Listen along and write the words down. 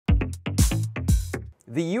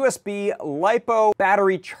the USB LiPo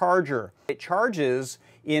battery charger. It charges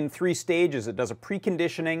in 3 stages. It does a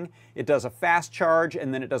preconditioning, it does a fast charge,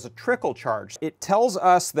 and then it does a trickle charge. It tells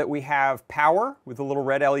us that we have power with a little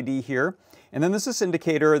red LED here, and then there's this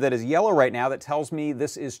indicator that is yellow right now that tells me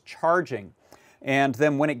this is charging. And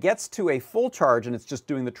then when it gets to a full charge and it's just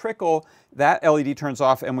doing the trickle, that LED turns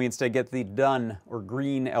off and we instead get the done or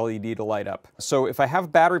green LED to light up. So if I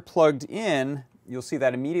have battery plugged in, you'll see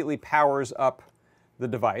that immediately powers up the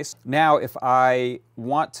device. Now if I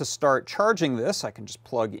want to start charging this, I can just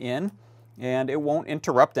plug in and it won't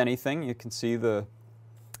interrupt anything. You can see the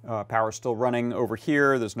power still running over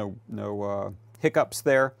here. There's no hiccups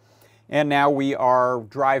there. And now we are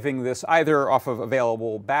driving this either off of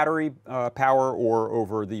available battery power or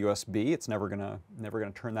over the USB. It's never gonna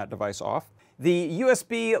turn that device off. The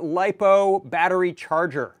USB LiPo battery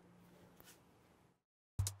charger.